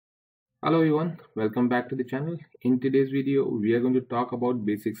Hello everyone, welcome back to the channel. In today's video, we are going to talk about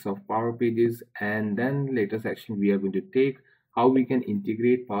basics of Power Pages, and then later section we are going to take how we can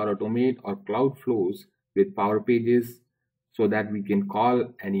integrate Power Automate or Cloud Flows with Power Pages so that we can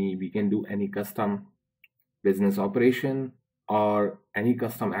do any custom business operation or any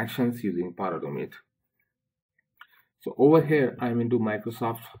custom actions using Power Automate. So over here, I'm into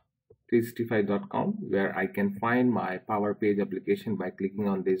Microsoft 365.com where I can find my Power Page application by clicking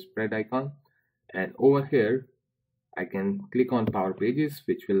on this spread icon, and over here I can click on Power Pages,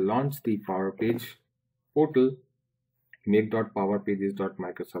 which will launch the Power Page portal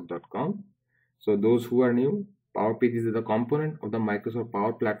make.powerpages.microsoft.com. So those who are new, Power Pages is a component of the Microsoft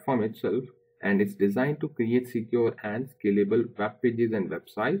Power Platform itself, and it's designed to create secure and scalable web pages and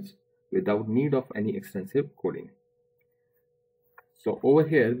websites without need of any extensive coding. So over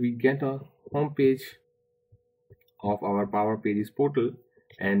here we get a home page of our Power Pages portal,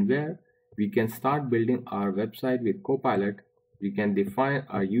 and where we can start building our website with Copilot. We can define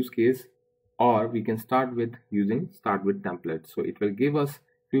our use case, or we can start with templates. So it will give us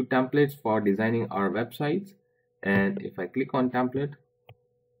few templates for designing our websites, and if I click on template,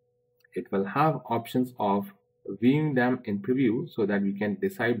 it will have options of viewing them in preview so that we can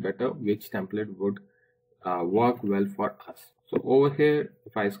decide better which template would work well for us. So over here,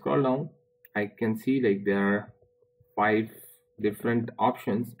 if I scroll down, I can see like there are 5 different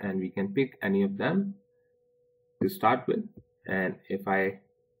options, and we can pick any of them to start with. And if I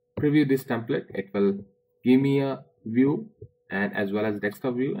preview this template, it will give me a view, and as well as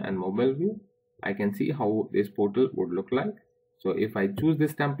desktop view and mobile view. I can see how this portal would look like. So if I choose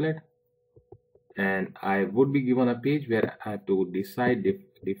this template, and I would be given a page where I have to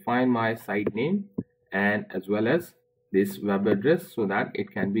define my site name and as well as this web address, so that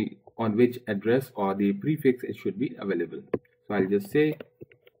it can be on which address or the prefix it should be available. So I'll just say,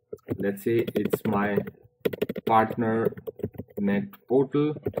 let's say it's my partner net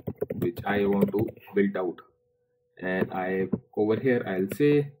portal which I want to build out, and over here I'll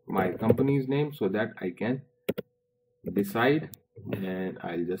say my company's name so that I can decide, and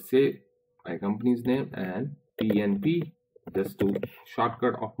I'll just say my company's name and PNP just to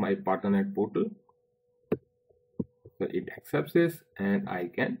shortcut of my partnernet portal. So it accepts this, and I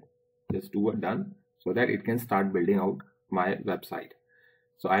can just do a done so that it can start building out my website.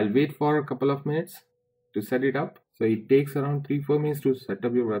 So I'll wait for a couple of minutes to set it up. So it takes around 3-4 minutes to set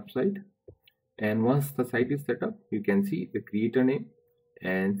up your website, and once the site is set up, you can see the creator name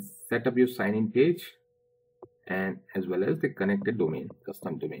and set up your sign-in page, and as well as the connected domain,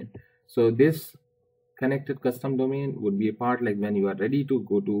 custom domain. So this connected custom domain would be a part like when you are ready to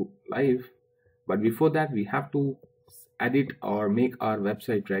go to live, but before that we have to edit or make our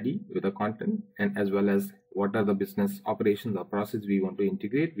website ready with the content, and as well as what are the business operations or process we want to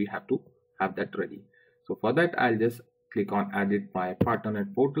integrate, we have to have that ready. So for that, I'll just click on edit my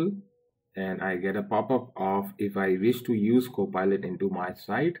partnernet portal, and I get a pop-up of if I wish to use Copilot into my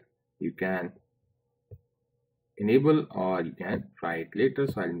site, you can enable or you can try it later.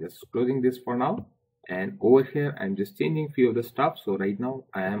 So I'm just closing this for now, and over here I'm just changing few of the stuff. So right now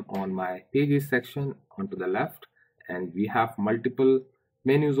I am on my pages section onto the left, and we have multiple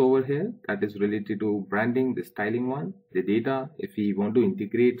menus over here that is related to branding, the styling one, the data. If we want to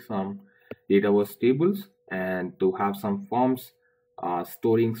integrate some Dataverse tables and to have some forms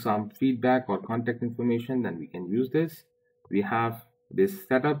storing some feedback or contact information, then we can use this. We have this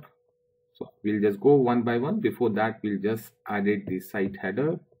setup. So we'll just go one by one. Before that, we'll just edit the site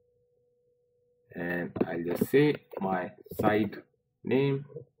header, and I'll just say my site name,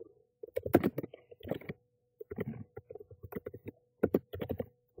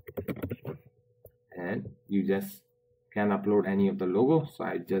 and you just can upload any of the logo. So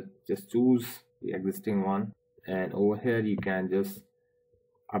I just choose the existing one, and over here you can just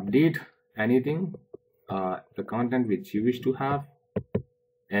update anything, the content which you wish to have.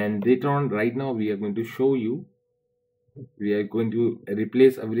 And later on, right now we are going to show you, we are going to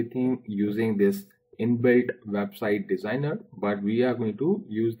replace everything using this inbuilt website designer, but we are going to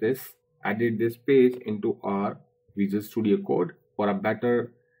use this, edit this page into our Visual Studio Code for a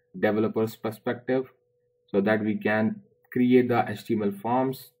better developer's perspective, so that we can create the HTML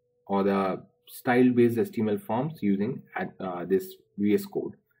forms or the style-based HTML forms using this VS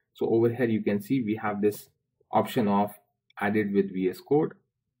Code. So over here you can see we have this option of edit with VS Code,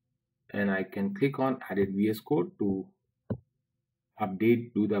 and I can click on edit VS Code to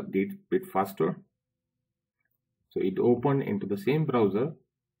do the update bit faster. So it opened into the same browser,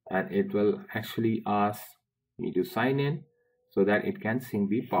 and it will actually ask me to sign in so that it can sync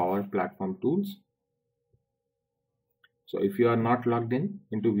the Power Platform tools. So if you are not logged in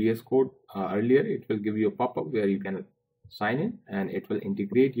into VS Code earlier, it will give you a pop-up where you can sign in, and it will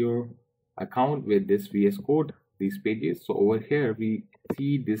integrate your account with this VS Code, these pages. So over here we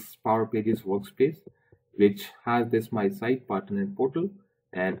see this Power Pages workspace, which has this my site, partner and portal,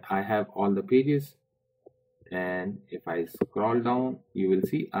 and I have all the pages. And if I scroll down, you will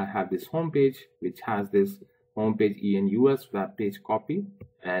see I have this home page which has this homepage ENUS web page copy,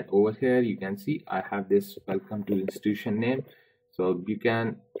 and over here you can see I have this welcome to institution name. So you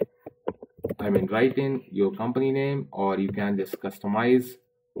can write in your company name, or you can just customize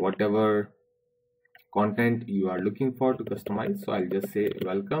whatever content you are looking for to customize. So I'll just say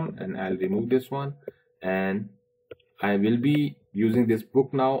welcome, and I'll remove this one, and I will be using this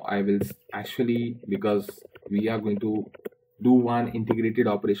book now. I will actually, because we are going to do one integrated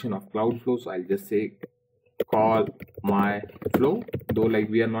operation of Cloudflow, so I'll just say call my flow, though like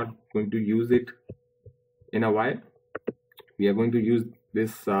we are not going to use it in a while. We are going to use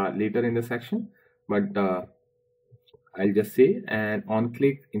this later in the section, but I'll just say, and on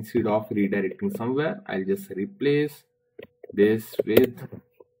click, instead of redirecting somewhere, I'll just replace this with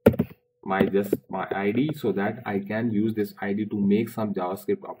my ID, so that I can use this ID to make some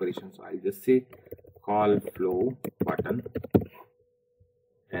JavaScript operations. So I'll just say call flow button,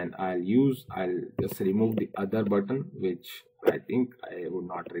 and I'll just remove the other button which I think I would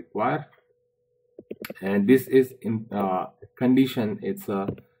not require. And this is in condition. It's a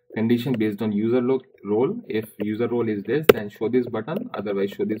condition based on user role. If user role is this, then show this button, otherwise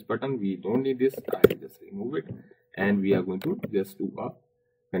show this button. We don't need this. I'll just remove it, and we are going to just do a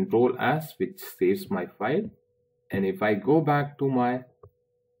Control S, which saves my file. And if I go back to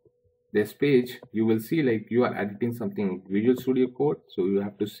this page, you will see like you are editing something in Visual Studio Code, so you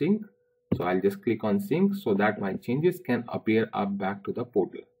have to sync. So I'll just click on sync so that my changes can appear up back to the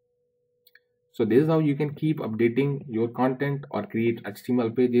portal. So this is how you can keep updating your content, or create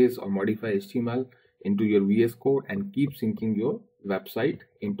HTML pages, or modify HTML into your VS Code, and keep syncing your website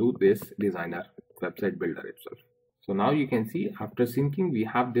into this designer website builder itself. So now you can see after syncing, we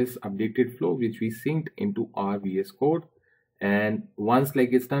have this updated flow which we synced into our VS Code. And once like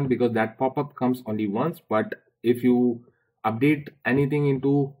it's done, because that pop-up comes only once, but if you update anything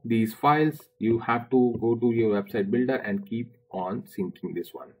into these files, you have to go to your website builder and keep on syncing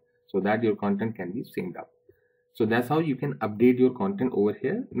this one, so that your content can be synced up. So that's how you can update your content over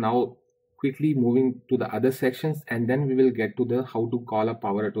here. Now quickly moving to the other sections, and then we will get to the how to call a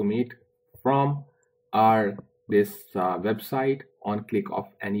Power Automate from our website on click of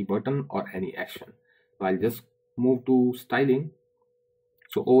any button or any action. So I'll just move to styling.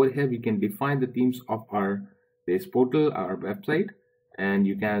 So over here we can define the themes of this portal, our website, and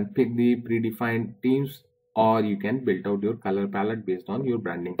you can pick the predefined themes, or you can build out your color palette based on your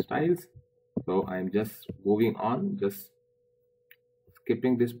branding styles. So I'm just moving on, just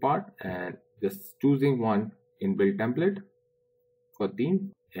skipping this part and just choosing one inbuilt template for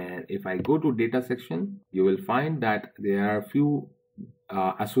theme. And if I go to data section, you will find that there are a few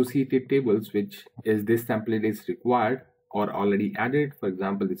associated tables which is this template is required or already added. For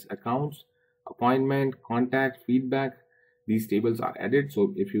example, this accounts, appointment, contact, feedback. These tables are added,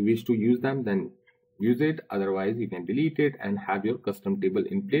 so if you wish to use them, then use it. Otherwise you can delete it and have your custom table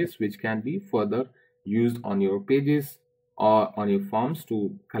in place, which can be further used on your pages or on your forms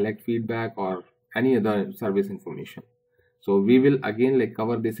to collect feedback or any other service information. So we will again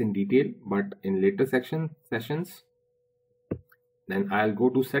cover this in detail, but in later sessions. Then I'll go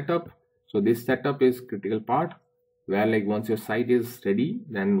to setup. So this setup is critical part, where once your site is ready,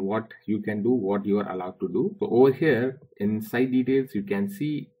 then what you can do, what you are allowed to do. So over here in site details, you can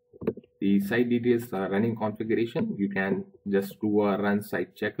see the site details running configuration. You can just do a run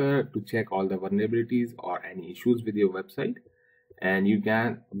site checker to check all the vulnerabilities or any issues with your website. And you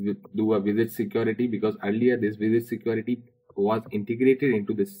can do a visit security, because earlier this visit security was integrated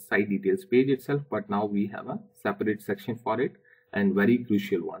into the site details page itself, but now we have a separate section for it, and very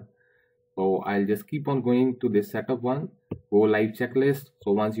crucial one. So I'll just keep on going to this setup one, go live checklist.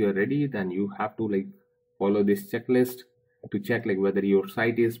 So once you are ready, then you have to follow this checklist to check whether your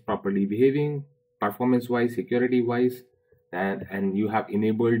site is properly behaving performance wise, security wise, and you have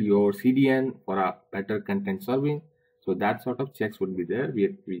enabled your CDN for a better content serving. So that sort of checks would be there.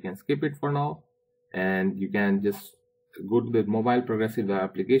 We can skip it for now, and you can just go to the mobile progressive web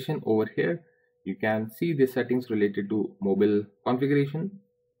application. Over here you can see the settings related to mobile configuration.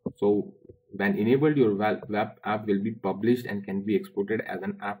 So when enabled, your web app will be published and can be exported as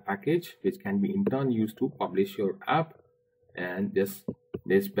an app package, which can be in turn used to publish your app. And just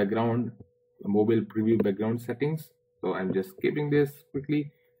this background mobile preview background settings, so I'm just skipping this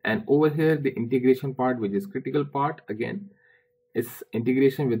quickly. And over here, the integration part, which is critical part, again, is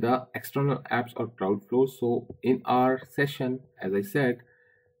integration with the external apps or Cloudflow. So in our session, as I said,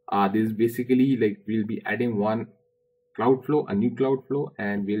 this is basically like we'll be adding one Cloudflow, a new Cloudflow,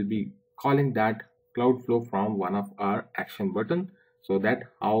 and we'll be calling that Cloudflow from one of our action button, so that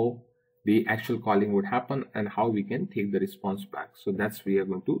how the actual calling would happen and how we can take the response back. So that's we are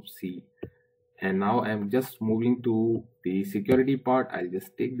going to see. And now I'm just moving to the security part. I'll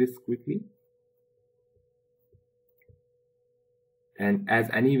just take this quickly. And as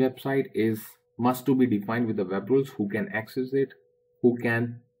any website is must to be defined with the web rules, who can access it, who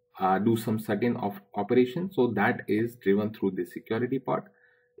can do some certain of operation, so that is driven through the security part.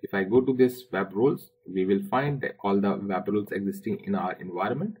 If I go to this web rules, we will find that all the web rules existing in our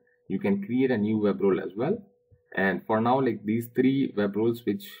environment. You can create a new web role as well. And for now, like these three web roles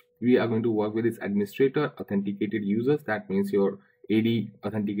which we are going to work with is administrator, authenticated users, that means your AD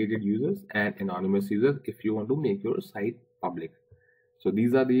authenticated users, and anonymous users if you want to make your site public. So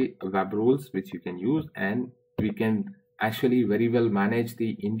these are the web roles which you can use, and we can actually very well manage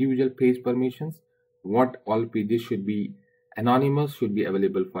the individual page permissions, what all pages should be anonymous, should be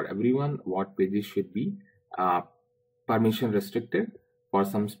available for everyone, what pages should be permission restricted for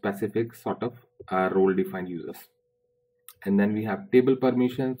some specific sort of role defined users. And then we have table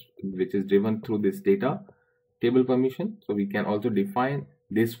permissions, which is driven through this data table permission. So we can also define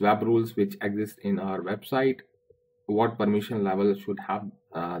these web rules which exist in our website, what permission level should have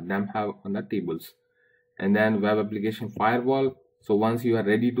them have on the tables. And then web application firewall. So once you are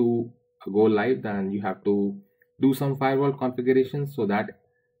ready to go live, then you have to do some firewall configurations so that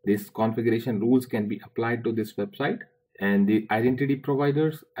this configuration rules can be applied to this website. And the identity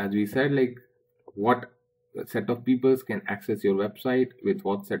providers, as we said, like what set of people can access your website with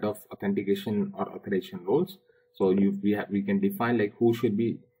what set of authentication or authorization roles. So we can define like who should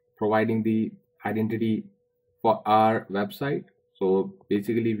be providing the identity for our website. So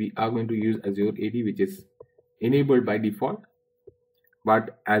basically we are going to use Azure AD, which is enabled by default,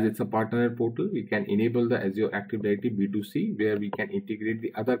 but as it's a partner portal, we can enable the Azure Active Directory B2C, where we can integrate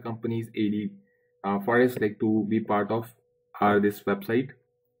the other companies AD for us like to be part of this website,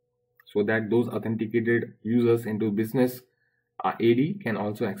 so that those authenticated users into business AD can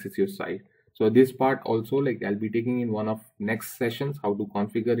also access your site. So this part also, like I'll be taking in one of next sessions, how to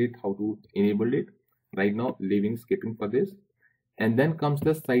configure it, how to enable it. Right now, skipping for this. And then comes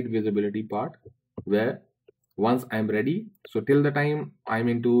the site visibility part, where once I'm ready, so till the time I'm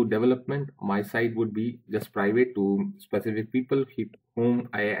into development, my site would be just private to specific people whom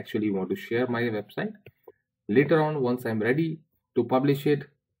I actually want to share my website. Later on, once I'm ready to publish it,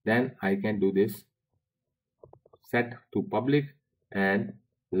 then I can do this set to public and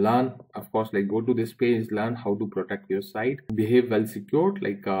learn, of course, like go to this page, learn how to protect your site, behave well secured,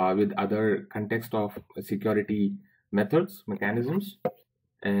 like with other context of security methods, mechanisms.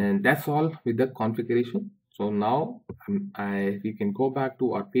 And that's all with the configuration. So now we can go back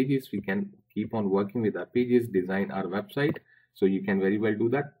to our pages. We can keep on working with our pages, design our website. So you can very well do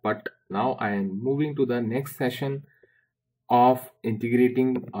that. But now I am moving to the next session of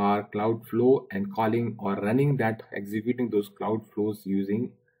integrating our Cloudflow and calling or running that, executing those Cloudflows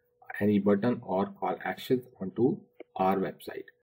using any button or call actions onto our website.